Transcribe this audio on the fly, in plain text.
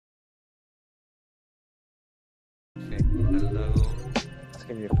Okay. Hello. Let's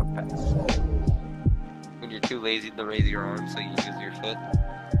give you a foot pass. When you're too lazy to raise your arm, so you use your foot.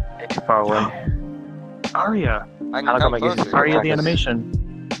 You're too far away. Aria. I can I'll go come make use of closer. this. Aria the Trackers.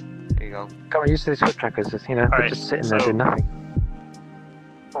 animation. There you go. Come on, use these foot trackers. Just, you know, Alright, just sitting there so- doing nothing.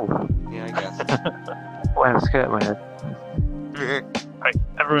 Oh, Yeah, I guess. oh, I have a skirt in my head. Alright,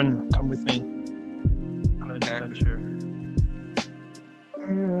 everyone, come with me. On an Okay. adventure.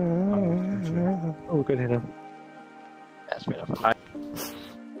 Oh, good hitter. That's been enough.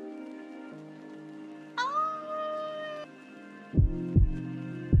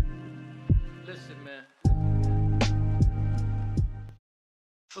 Listen, man.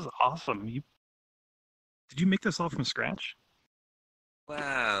 This is awesome. Did you make this all from scratch?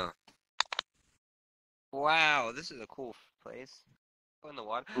 Wow. Wow, this is a cool place. Go in the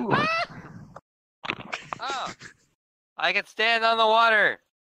water. Ooh. Oh! I can stand on the water!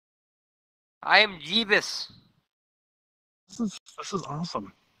 I am Jeebus! This is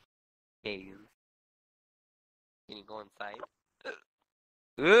awesome. Okay. Can you go inside?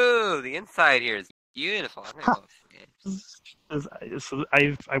 Ooh, the inside here is beautiful. I'm gonna go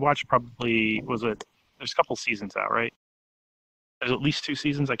I watched probably, there's a couple seasons out, right? There's at least 2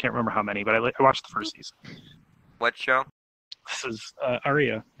 seasons, I can't remember how many, but I watched the first season. What show? This is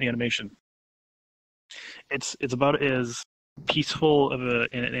Aria, the animation. It's about as peaceful of an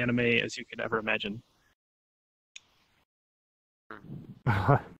anime as you could ever imagine. Shouldn't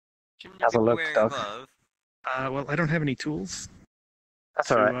you How's be it look, wearing Doug? gloves? Well, I don't have any tools. That's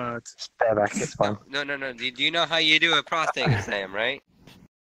to, alright. Just bear back, it's fine. No. Do you know how you do a prostate exam, right?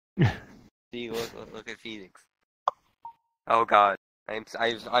 See, look at Pheenix. Oh God,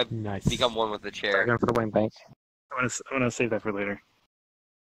 I've Nice. become one with the Sorry, chair. going for the wing bank. I'm gonna save that for later.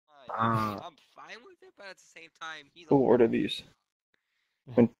 I'm fine with it, but at the same time, he's. We'll order these.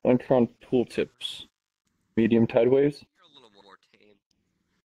 I'm trying tooltips. Medium tide waves. You're a little more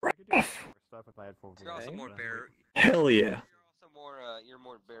tame. Stuff if I had full You're also game, more but- bear. Hell yeah. You're also more. You're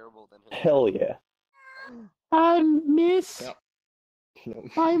more bearable than him. Hell yeah. Miss. Yep.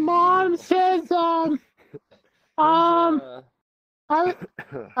 My mom says, I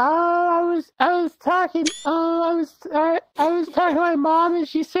was talking to my mom and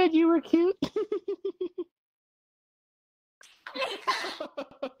she said you were cute.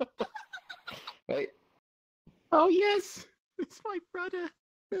 Wait. Oh yes, it's my brother.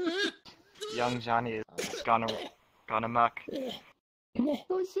 M.Cjohnny is gone amok.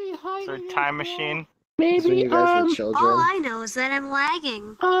 Go say hi. Is there to a your time dad. machine? When Maybe you guys were children. All I know is that I'm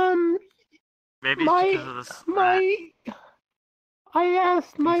lagging. Maybe My- it's because of this rat. I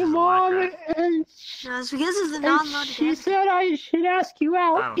asked my This is a mom whack and No, it's because of the and non-loaded she end. said I should ask you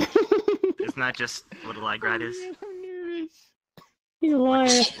out. Oh. Isn't that just what a lag rat is? I'm nervous. He's a liar.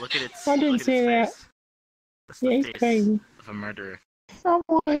 Look at its. I didn't look at say its that. face. That's Yeah, the he's face crazy. of a murderer. Stop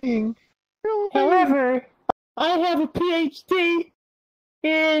lying. However, I have a PhD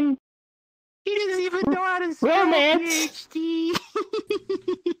in. He doesn't even know how to spell romance. PhD.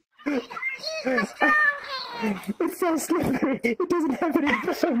 It's so slippery. It doesn't have any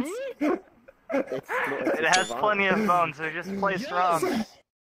bones. It has plenty of bones, so just placed wrong.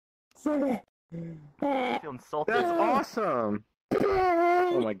 I feel insulted. That's awesome.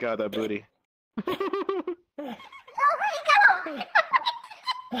 Oh my god, that booty.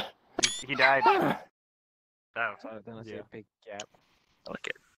 He died. Oh. So then I see Yeah. a big gap. I like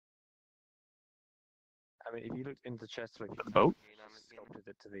it. I mean, if you look in the chest, like The boat? sculpted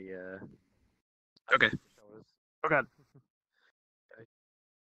it to the Okay. shoulders. Oh God.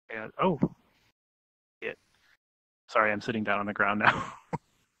 Yeah. Oh. Shit. Sorry, I'm sitting down on the ground now.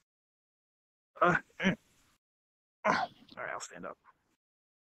 Alright, I'll stand up.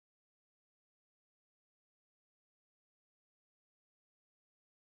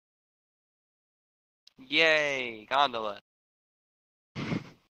 Yay, gondola.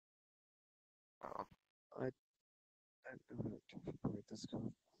 Oh,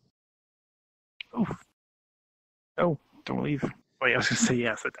 Oof. Oh, don't leave. Wait, I was gonna say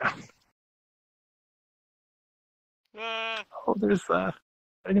yeah, sit down. ah, Oh, there's I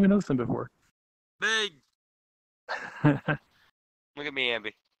didn't even notice him before. big. Look at me,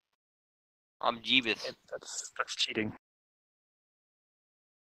 Ambie. I'm Jeebus. That's cheating.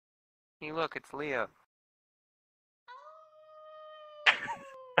 Hey, look, it's Leo.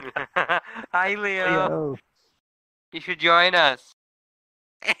 Hi, Leo. You should join us.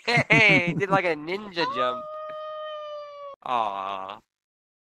 Hey, he did like a ninja jump. Aww.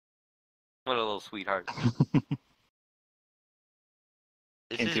 What a little sweetheart.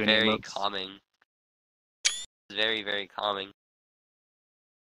 This Can't is do any very emotes. calming. It's very, very calming.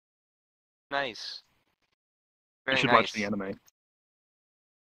 Nice. You should watch the anime.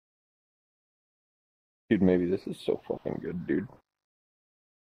 Dude, maybe this is so fucking good, dude.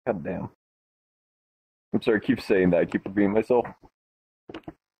 God damn. I'm sorry, I keep saying that. I keep repeating myself.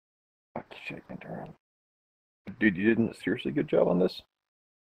 Fuck, shit, I can't turn around. Dude, you did a seriously good job on this.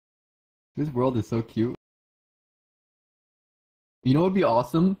 This world is so cute. You know what would be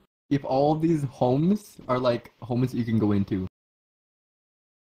awesome? If all of these homes are like homes that you can go into.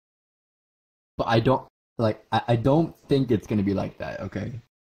 But I don't I don't think it's gonna be like that, okay?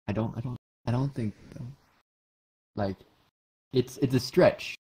 I don't think so. Like it's a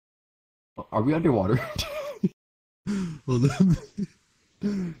stretch. Are we underwater? Hold on.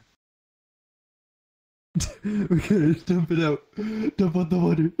 Okay, dump it out. Dump out the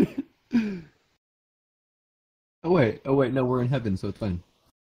water. Oh wait, no, we're in heaven, so it's fine.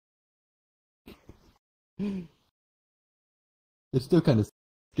 It's still kind of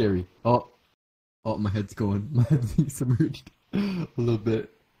scary. Oh, my head's going. My head's being submerged a little bit.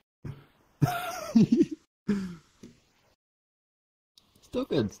 Still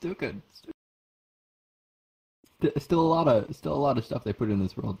good. Still a lot of stuff they put in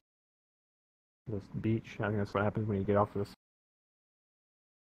this world. This beach. I think that's what happens when you get off this.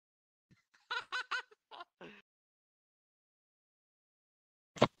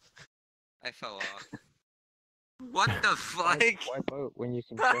 I fell off. What the fuck? Why boat when you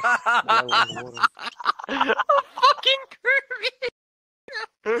can just float in the water? A fucking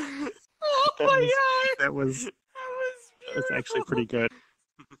Kirby! Oh my god! That was beautiful. actually pretty good.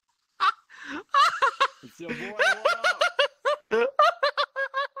 It's your boy, what up? Oh my god!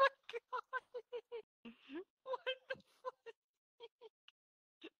 What the fuck?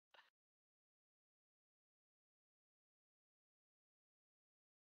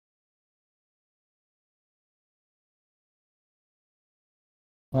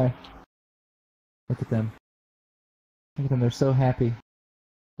 Why? Look at them. Look at them, they're so happy.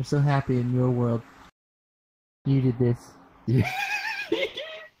 They're so happy in your world. You did this. Yeah.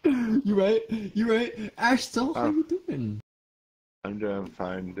 You right? Ashsoul, how you doing? I'm doing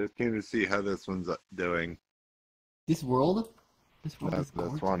fine. Just came to see how this one's doing. This world is gorgeous.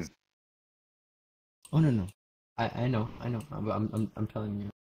 This one. Oh no. I know. I'm telling you.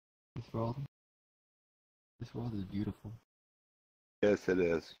 This world is beautiful. Yes, it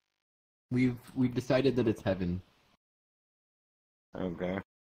is. We've decided that it's heaven. Okay.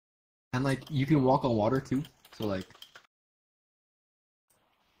 And like you can walk on water too. So like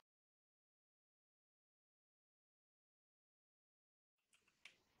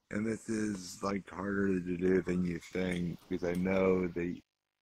And this is like harder to do than you think because I know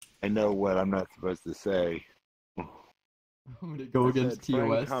what I'm not supposed to say. would it go against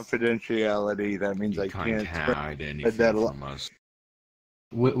TOS? Confidentiality. That means I can't hide anything from us.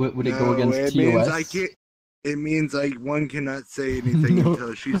 Would it go against TOS? It means one cannot say anything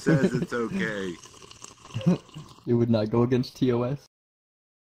until she says it's okay. It would not go against TOS.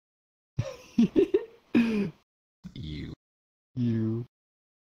 You.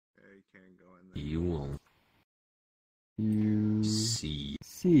 I can't go in there. You will. You see.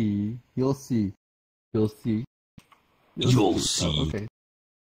 You'll see. You'll see. Oh, okay.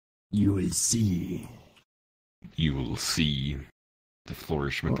 You will see. You will see the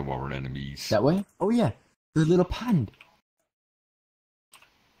flourishment of our enemies. That way? Oh yeah, the little pond.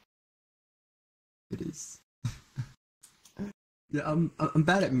 It is. Yeah, I'm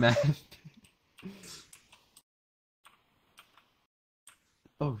bad at math.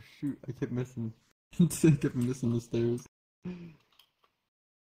 Oh shoot, I kept missing. I kept missing the stairs.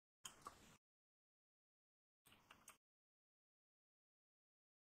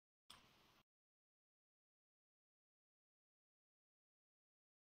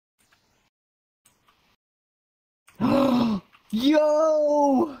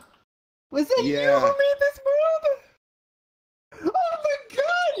 Yo! Was it you who made this world? Oh my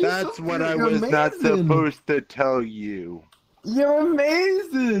god! That's what I was not supposed to tell you. You're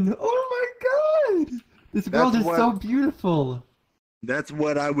amazing! Oh my god! This world is so beautiful. That's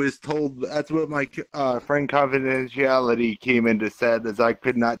what I was told. That's what my friend Confidentiality came in to said, as I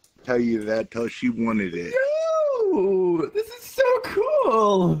could not tell you that till she wanted it. Yo! This is so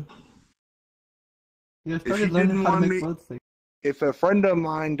cool! Yeah, I started learning how to make worlds. If a friend of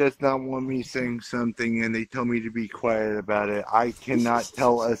mine does not want me saying something and they tell me to be quiet about it, I cannot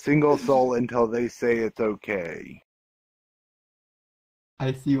tell a single soul until they say it's okay.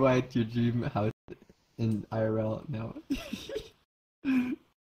 I see why it's your dream house in IRL now.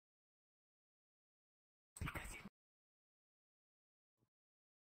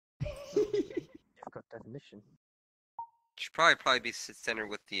 Difficult definition. Should probably be centered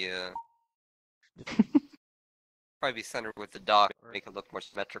with the Probably be centered with the dock, make it look more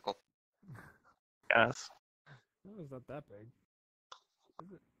symmetrical. Yes. Oh, it's not that big.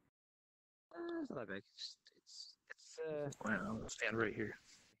 Is it? It's not that big. Well, I'll stand right here.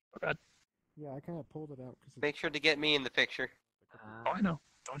 Oh God. Yeah, I kind of pulled it out. Make sure to get me in the picture. Oh, I know.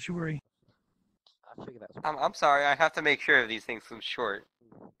 Don't you worry. I figured that's. I'm sorry, I have to make sure of these things from short.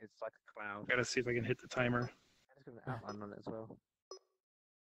 It's like a cloud. Gotta see if I can hit the timer. I just got an outline on it as well.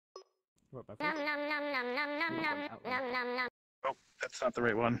 What, my Oh, that's not the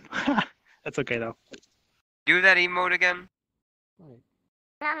right one. That's okay though. Do that emote again? Right.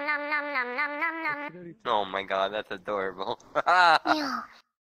 Oh my god, that's adorable.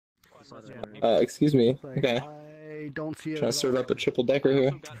 Excuse me. Okay. I don't see it. Trying to serve up a triple decker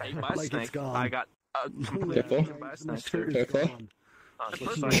here. Like it's gone. I got. Careful. Careful.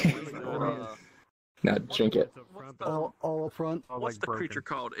 Now drink it. All up front. What's the creature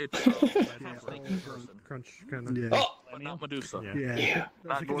called? It's Crunch kind of. Yeah. Oh! not Medusa. Yeah.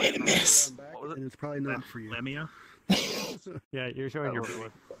 Not Miss. And it's probably not for you. Lemia? Yeah, you're showing your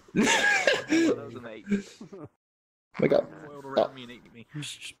board. That was an 8. Wake up. Boiled around me and ate me.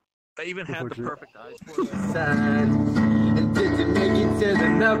 They even had the perfect eyes for it. And did you make it to the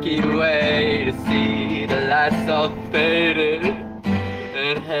Milky Way to see the lights all faded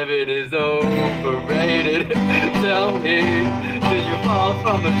and heaven is overrated? Tell me, did you fall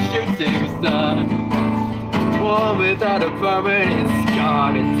from a shooting star? One without a permanent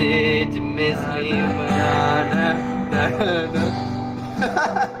scar, and did you miss me when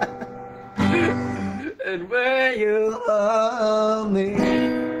and were you lonely,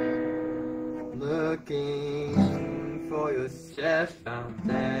 looking for your chef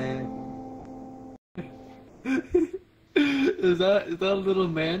fountain? Is that a little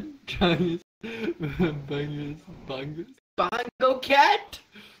man trying to bongo cat?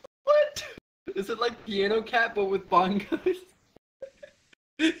 What? Is it like Piano Cat but with bongos?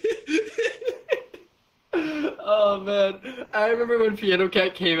 Oh man, I remember when Piano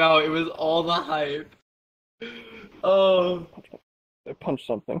Cat came out, it was all the hype. Oh. I punched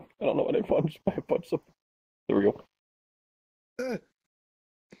something. I don't know what I punched, but I punched something. There we go.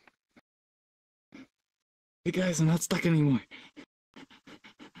 Hey guys, I'm not stuck anymore.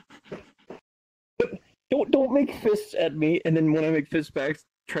 Don't make fists at me, and then when I make fists back,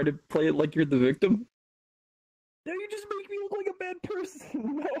 try to play it like you're the victim. Now you just make me look like a bad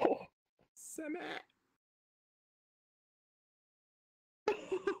person. No. Semat.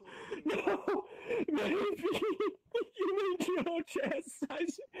 No. Maybe you made your own chest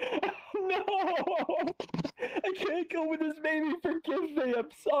size. No. I can't go with this baby. Forgive me.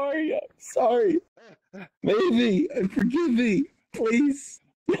 I'm sorry. I'm sorry. Maybe. Forgive me. Please.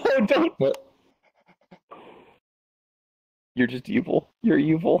 No, don't. What? You're just evil. You're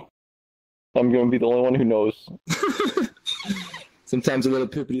evil. I'm gonna be the only one who knows. Sometimes a little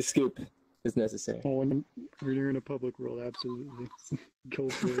poopity scoop is necessary. Oh, when you're in a public world, absolutely. Go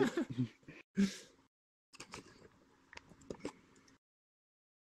for it. Is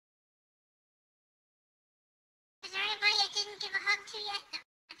there anybody I didn't give a hug to yet? No,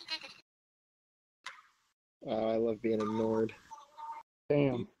 I think I got it. Oh, I love being ignored.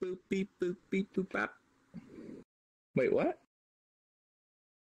 Damn. Beep boop beep boop beep boop bop. Wait, what?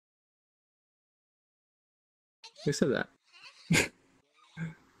 Who said that?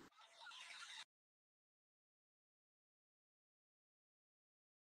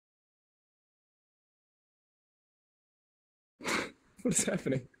 What is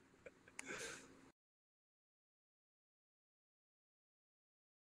happening?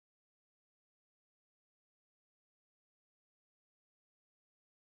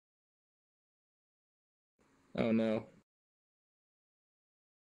 Oh no.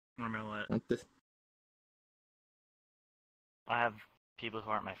 I'm gonna let. Not this. I have people who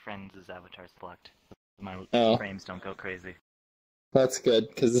aren't my friends as avatars select. My Oh. frames don't go crazy. That's good,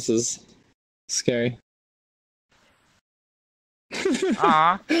 because this is scary.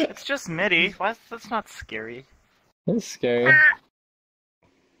 Aw, it's just Miti. That's not scary. That's scary.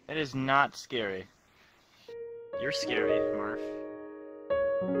 It is not scary. You're scary, Marf.